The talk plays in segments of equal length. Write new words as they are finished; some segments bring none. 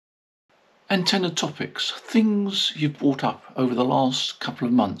Antenna topics, things you've brought up over the last couple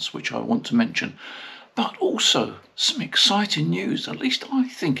of months which I want to mention, but also some exciting news. At least I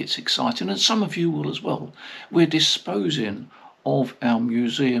think it's exciting, and some of you will as well. We're disposing of our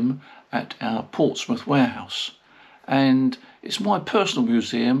museum at our Portsmouth warehouse, and it's my personal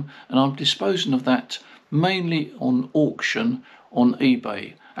museum, and I'm disposing of that mainly on auction on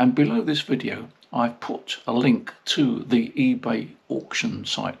eBay. And below this video I've put a link to the eBay auction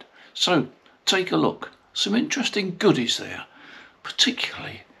site, so take a look. Some interesting goodies there,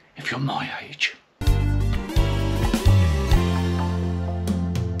 particularly if you're my age.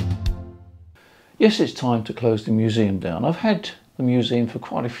 Yes, it's time to close the museum down. I've had the museum for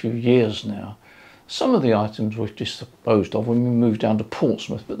quite a few years now. Some of the items were disposed of when we moved down to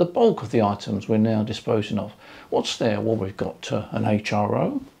Portsmouth, but the bulk of the items we're now disposing of. What's there? Well, we've got an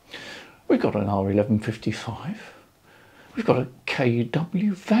HRO, we've got an R1155, we've got a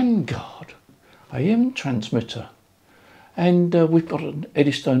KW Vanguard AM transmitter, and we've got an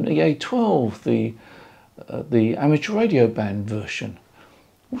Eddystone EA12, the amateur radio band version.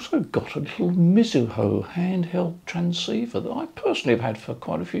 Also got a little Mizuho handheld transceiver that I personally have had for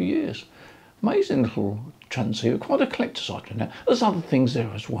quite a few years. Amazing little transceiver, quite a collector's item now. There's other things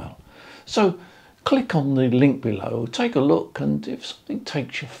there as well. So click on the link below, take a look, and if something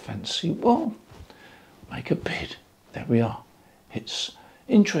takes your fancy, well, make a bid. There we are. It's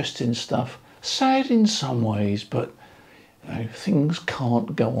interesting stuff, sad in some ways, but you know, things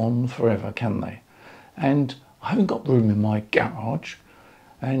can't go on forever, can they? And I haven't got room in my garage,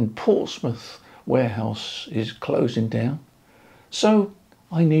 and Portsmouth warehouse is closing down, so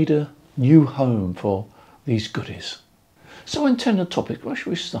I need a new home for these goodies. So antenna topic, where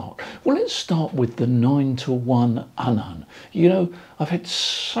should we start? Well, let's start with the 9-to-1 Unknown. You know, I've had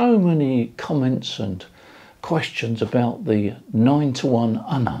so many comments and questions about the 9-to-1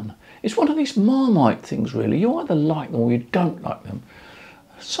 Unknown. It's one of these Marmite things, really. You either like them or you don't like them.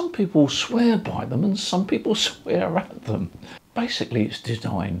 Some people swear by them and some people swear at them. Basically, it's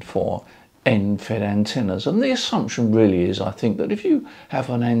designed for end-fed antennas, and the assumption really is, I think, that if you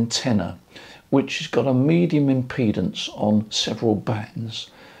have an antenna which has got a medium impedance on several bands,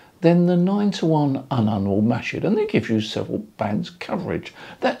 then the 9-to-1 Unknown will match it, and it gives you several bands coverage.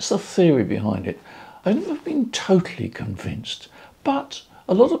 That's the theory behind it. I've never been totally convinced, but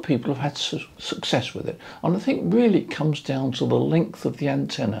a lot of people have had success with it, and I think really it comes down to the length of the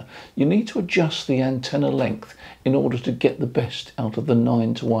antenna. You need to adjust the antenna length in order to get the best out of the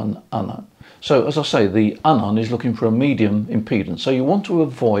 9-to-1 Unknown. So as I say, the Unknown is looking for a medium impedance, so you want to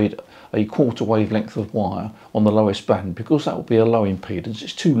avoid a quarter wavelength of wire on the lowest band because that will be a low impedance,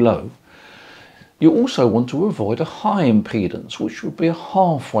 it's too low. You also want to avoid a high impedance, which would be a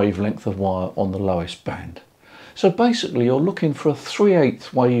half wavelength of wire on the lowest band. So basically you're looking for a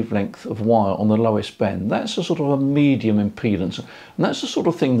 3/8 wavelength of wire on the lowest band. That's a sort of a medium impedance, and that's the sort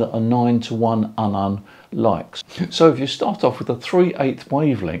of thing that a 9-to-1 Unknown likes. So if you start off with a 3/8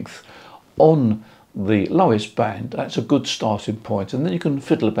 wavelength on the lowest band, that's a good starting point, and then you can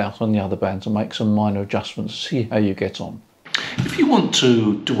fiddle about on the other bands and make some minor adjustments, see how you get on. If you want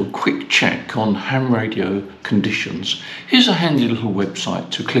to do a quick check on ham radio conditions, here's a handy little website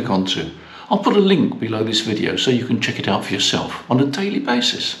to click onto. I'll put a link below this video so you can check it out for yourself on a daily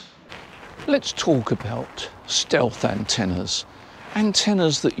basis. Let's talk about stealth antennas.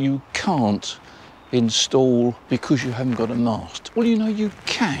 Antennas that you can't install because you haven't got a mast. Well, you know, you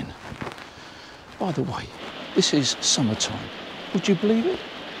can. By the way, this is summertime. Would you believe it?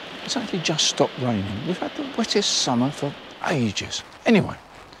 It's actually just stopped raining. We've had the wettest summer for ages. Anyway,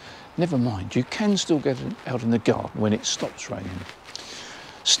 never mind. You can still get out in the garden when it stops raining.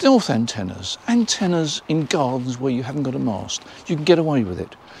 Stealth antennas, antennas in gardens where you haven't got a mast, you can get away with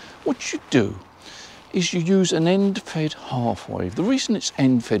it. What you do is you use an end-fed half wave. The reason it's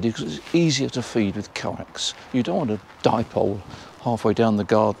end-fed is because it's easier to feed with coax. You don't want a dipole halfway down the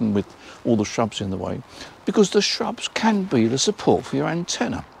garden with all the shrubs in the way, because the shrubs can be the support for your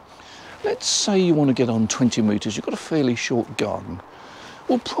antenna. Let's say you want to get on 20 metres, you've got a fairly short garden.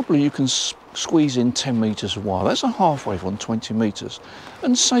 Well, probably you can squeeze in 10 metres of wire. That's a half wave on 20 metres.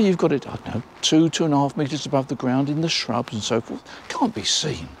 And say you've got it, I don't know, 2.5 metres above the ground in the shrubs and so forth. Can't be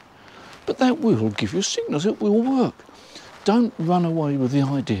seen. But that will give you signals, it will work. Don't run away with the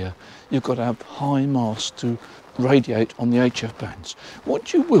idea you've got to have high masts to radiate on the HF bands.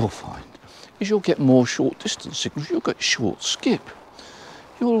 What you will find is you'll get more short distance signals, you'll get short skip.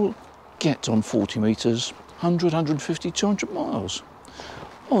 You'll get on 40 metres, 100, 150, 200 miles.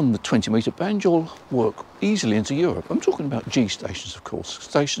 On the 20-metre band, you'll work easily into Europe. I'm talking about G stations, of course,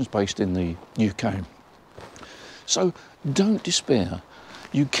 stations based in the UK. So don't despair.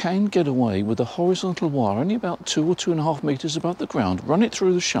 you can get away with a horizontal wire only about 2 or 2.5 metres above the ground, run it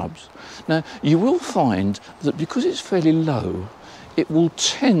through the shrubs. Now, you will find that because it's fairly low, it will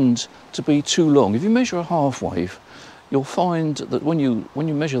tend to be too long. If you measure a half wave, you'll find that when you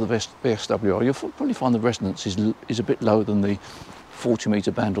measure the VSWR, you'll probably find the resonance is a bit lower than the 40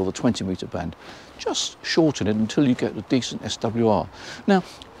 metre band or the 20 metre band. Just shorten it until you get a decent SWR. Now,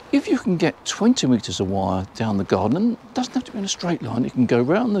 if you can get 20 metres of wire down the garden, and it doesn't have to be in a straight line, you can go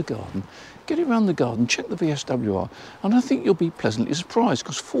round the garden, get it around the garden, check the VSWR, and I think you'll be pleasantly surprised,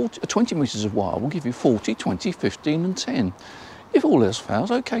 because 20 metres of wire will give you 40, 20, 15 and 10. If all else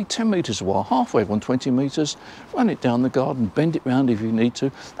fails, okay, 10 metres of wire, half wave on 20 metres, run it down the garden, bend it round if you need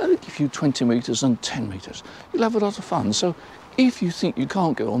to, that'll give you 20 metres and 10 metres. You'll have a lot of fun. So if you think you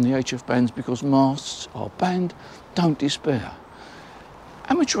can't get on the HF bands because masts are banned, don't despair.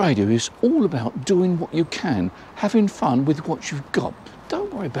 Amateur radio is all about doing what you can, having fun with what you've got.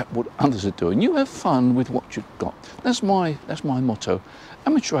 Don't worry about what others are doing. You have fun with what you've got. That's my motto.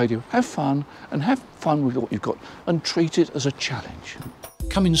 Amateur radio, have fun with what you've got and treat it as a challenge.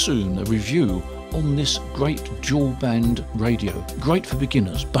 Coming soon, a review on this great dual band radio. Great for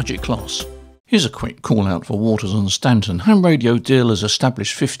beginners, budget class. Here's a quick call out for Waters and Stanton, ham radio dealers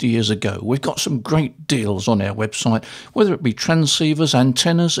established 50 years ago. We've got some great deals on our website, whether it be transceivers,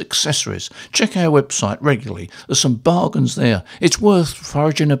 antennas, accessories. Check our website regularly. There's some bargains there. It's worth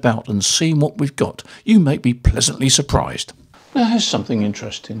foraging about and seeing what we've got. You may be pleasantly surprised. Now here's something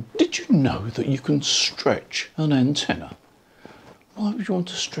interesting. Did you know that you can stretch an antenna? Why would you want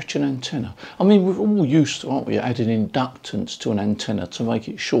to stretch an antenna? I mean, we're all used to, aren't we, adding inductance to an antenna to make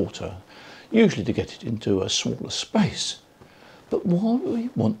it shorter, usually to get it into a smaller space. But why would we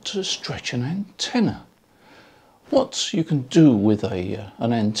want to stretch an antenna? What you can do with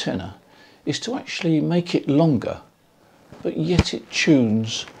an antenna is to actually make it longer, but yet it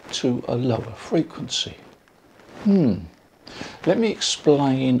tunes to a lower frequency. Let me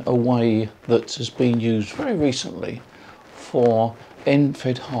explain a way that has been used very recently for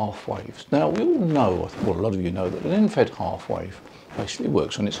end-fed half waves. Now, we all know, well, a lot of you know, that an end-fed half wave basically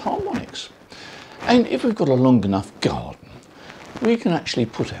works on its harmonics. And if we've got a long enough garden, we can actually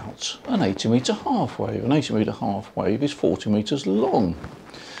put out an 80 metre half wave. An 80 metre half wave is 40 metres long.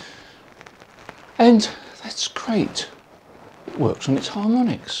 And that's great. It works on its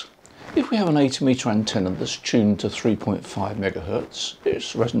harmonics. If we have an 80 metre antenna that's tuned to 3.5 megahertz,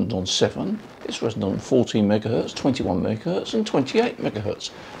 it's resonant on 7, it's resonant on 14 megahertz, 21 megahertz and 28 megahertz.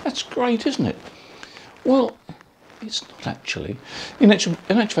 That's great, isn't it? Well, it's not actually. In actual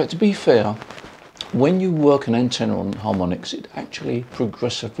fact, to be fair, when you work an antenna on harmonics, it actually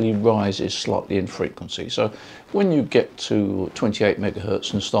progressively rises slightly in frequency. So when you get to 28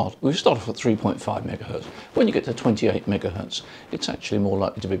 megahertz and we start off at 3.5 megahertz. When you get to 28 megahertz, it's actually more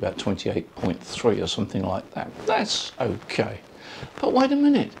likely to be about 28.3 or something like that. That's okay. But wait a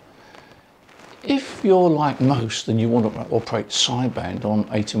minute. If you're like most and you want to operate sideband on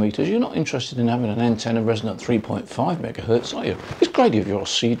 80 metres, you're not interested in having an antenna resonant at 3.5 megahertz, are you? It's great if you're a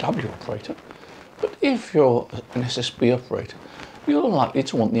CW operator. But if you're an SSB operator, you're likely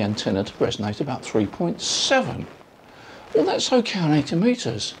to want the antenna to resonate about 3.7. Well, that's okay on 80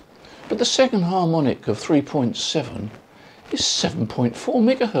 metres, but the second harmonic of 3.7 is 7.4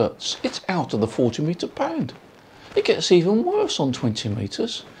 megahertz. It's out of the 40 metre band. It gets even worse on 20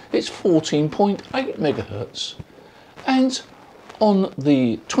 metres. It's 14.8 megahertz. And on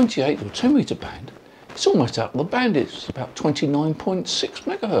the 28 or 10 metre band, it's almost out of the band. It's about 29.6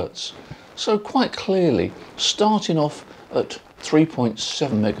 megahertz. So quite clearly, starting off at 3.7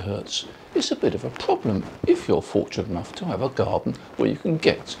 megahertz is a bit of a problem if you're fortunate enough to have a garden where you can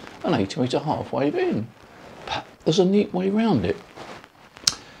get an 80 metre half wave in. But there's a neat way around it.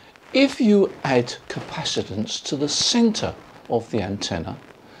 If you add capacitance to the centre of the antenna,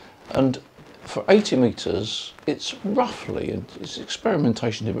 and for 80 metres, it's roughly, and it's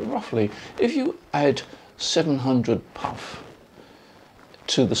experimentation here, but roughly, if you add 700 puff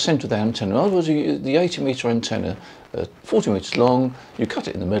to the centre of the antenna. In other words, the 80 metre antenna, 40 metres long, you cut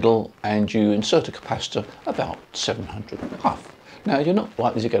it in the middle and you insert a capacitor about 700 puff. Now, you're not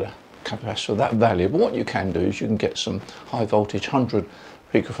likely to get a capacitor of that value, but what you can do is you can get some high voltage 100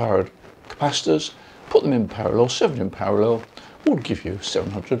 picofarad capacitors, put them in parallel, 7 in parallel, will give you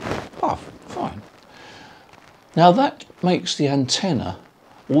 700 puff. Fine. Now that makes the antenna,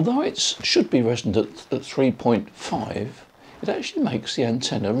 although it should be resonant at 3.5, it actually makes the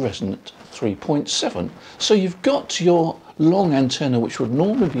antenna resonant at 3.7. So you've got your long antenna, which would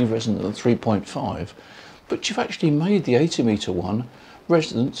normally be resonant at 3.5, but you've actually made the 80 metre one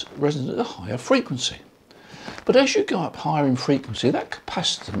resonant at a higher frequency. But as you go up higher in frequency, that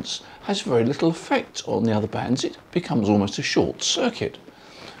capacitance has very little effect on the other bands. It becomes almost a short circuit.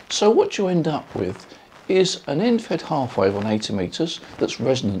 So what you end up with is an end-fed half wave on 80 meters that's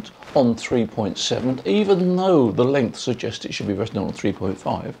resonant on 3.7, even though the length suggests it should be resonant on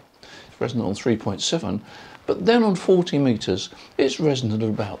 3.5. It's resonant on 3.7, but then on 40 meters it's resonant at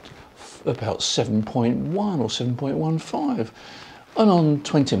about 7.1 or 7.15. And on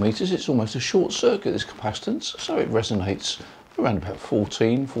 20 meters it's almost a short circuit, this capacitance, so it resonates around about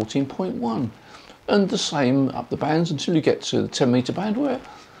 14.1. And the same up the bands until you get to the 10 meter band, where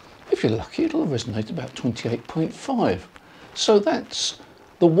if you're lucky it'll resonate about 28.5. So that's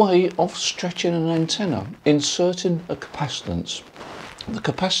the way of stretching an antenna, inserting a capacitance. The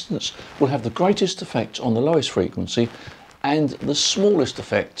capacitance will have the greatest effect on the lowest frequency and the smallest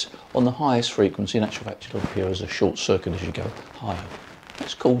effect on the highest frequency. In actual fact, it'll appear as a short circuit as you go higher.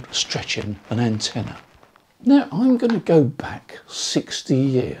 That's called stretching an antenna. Now I'm going to go back 60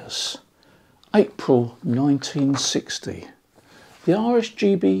 years. April 1960. The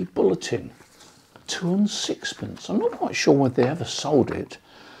RSGB bulletin, 2 and 6pence. I'm not quite sure whether they ever sold it,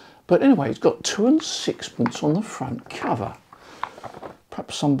 but anyway, it's got 2 and 6pence on the front cover.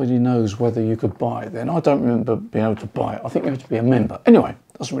 Perhaps somebody knows whether you could buy it then. I don't remember being able to buy it. I think you have to be a member. Anyway,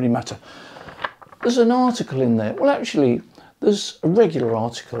 doesn't really matter. There's an article in there. Well, actually, there's a regular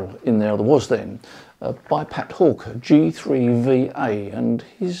article in there, there was then, by Pat Hawker, G3VA, and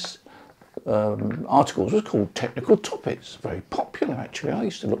his articles was called Technical Topics. Very popular, actually. I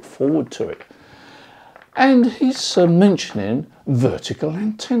used to look forward to it. And he's mentioning vertical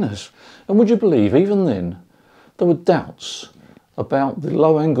antennas. And would you believe, even then, there were doubts about the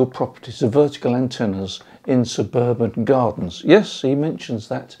low angle properties of vertical antennas in suburban gardens. Yes, he mentions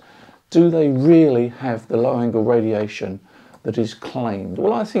that. Do they really have the low angle radiation that is claimed?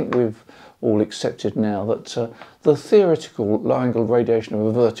 Well, I think we've all accepted now that the theoretical low angle radiation of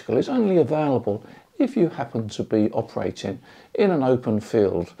a vertical is only available if you happen to be operating in an open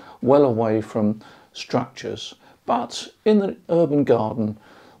field, well away from structures. But in the urban garden,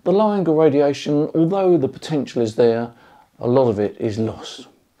 the low angle radiation, although the potential is there, a lot of it is lost.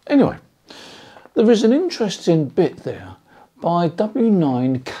 Anyway, there is an interesting bit there by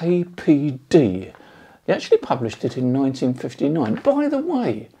W9KPD. He actually published it in 1959. By the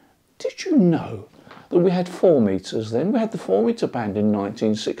way, did you know that we had 4 meters then? We had the 4 meter band in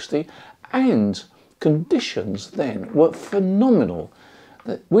 1960, and conditions then were phenomenal.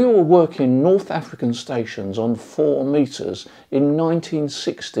 We were working North African stations on 4 meters in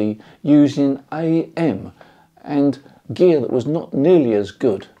 1960 using AM and gear that was not nearly as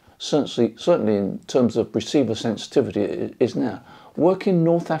good, certainly in terms of receiver sensitivity it is now. Working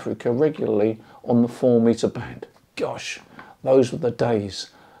North Africa regularly on the 4 meter band. Gosh, those were the days.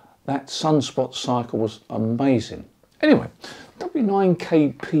 That sunspot cycle was amazing. Anyway,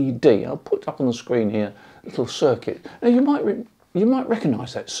 W9KPD, I'll put up on the screen here a little circuit. Now you might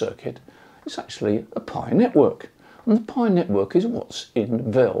recognise that circuit. It's actually a Pi network. And the Pi network is what's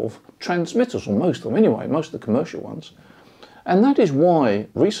in valve transmitters, or most of them anyway, most of the commercial ones. And that is why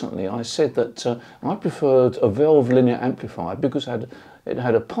recently I said that I preferred a valve linear amplifier because it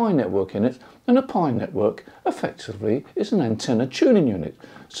had a Pi network in it, and a Pi network effectively is an antenna tuning unit.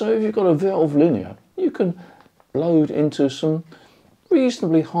 So if you've got a valve linear, you can load into some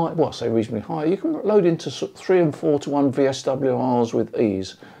reasonably high, well I say reasonably high, you can load into 3 and 4 to 1 VSWRs with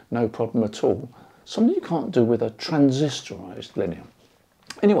ease, no problem at all. Something you can't do with a transistorized linear.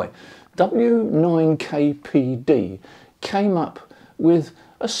 Anyway, W9KPD came up with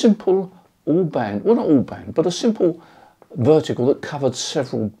a simple all band, well not all band, but a simple vertical that covered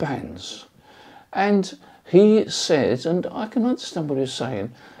several bands. And he said, and I can understand what he's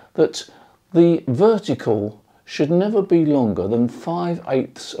saying, that the vertical should never be longer than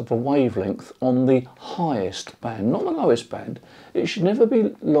 5/8 of a wavelength on the highest band, not the lowest band. It should never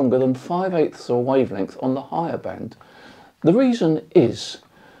be longer than 5/8 of a wavelength on the higher band. The reason is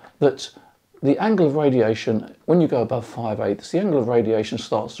that the angle of radiation, when you go above 5/8, the angle of radiation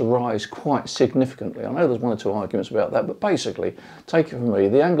starts to rise quite significantly. I know there's 1 or 2 arguments about that, but basically, take it from me,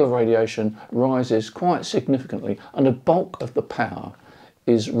 the angle of radiation rises quite significantly, and a bulk of the power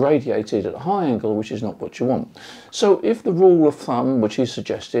is radiated at a high angle, which is not what you want. So if the rule of thumb, which he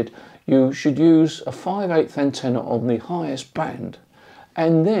suggested, you should use a 5/8 antenna on the highest band,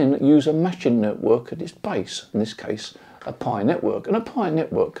 and then use a matching network at its base, in this case, a Pi network. And a Pi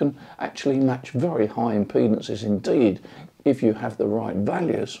network can actually match very high impedances indeed if you have the right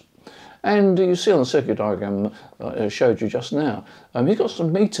values. And you see on the circuit diagram I showed you just now, he's got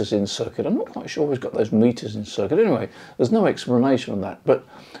some meters in circuit. I'm not quite sure he's got those meters in circuit. Anyway, there's no explanation on that, but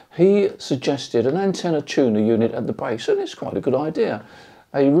he suggested an antenna tuner unit at the base, and it's quite a good idea.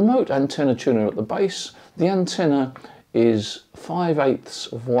 A remote antenna tuner at the base. The antenna is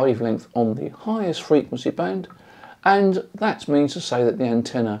 5/8 of wavelength on the highest frequency band, and that means to say that the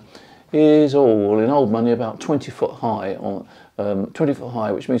antenna is all in old money about 20 foot high, 20 foot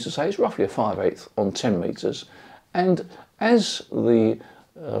high, which means to say it's roughly a 5/8 on 10 meters. And as the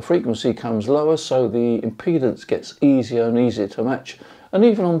frequency comes lower, so the impedance gets easier and easier to match, and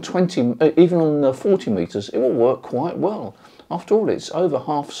even on 40 meters, it will work quite well. After all, it's over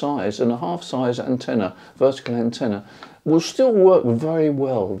half size, and a half size antenna, vertical antenna, will still work very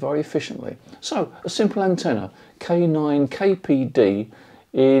well, very efficiently. So a simple antenna, K9 KPD,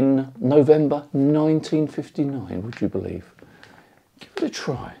 in November 1959, would you believe? Give it a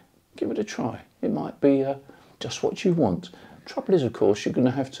try, give it a try. It might be just what you want. Trouble is, of course, you're going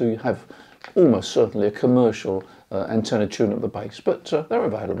to have almost certainly a commercial antenna tuner at the base, but they're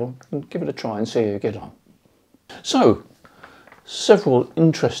available. Give it a try and see how you get on. So, several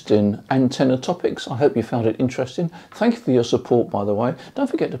interesting antenna topics. I hope you found it interesting. Thank you for your support, by the way. Don't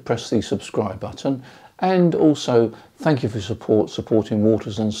forget to press the subscribe button, and also thank you for supporting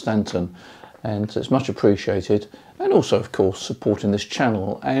Waters and Stanton, and it's much appreciated. And also, of course, supporting this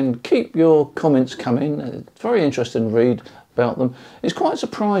channel, and keep your comments coming. It's very interesting to read about them. It's quite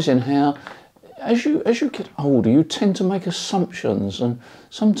surprising how as you get older, you tend to make assumptions, and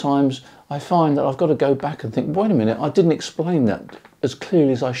sometimes I find that I've got to go back and think, wait a minute, I didn't explain that as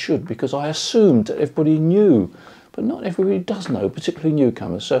clearly as I should, because I assumed that everybody knew, but not everybody does know, particularly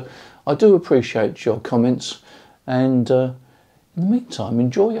newcomers. So I do appreciate your comments, and in the meantime,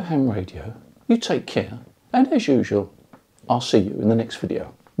 enjoy your ham radio. You take care, and as usual, I'll see you in the next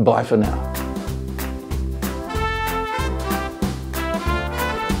video. Bye for now.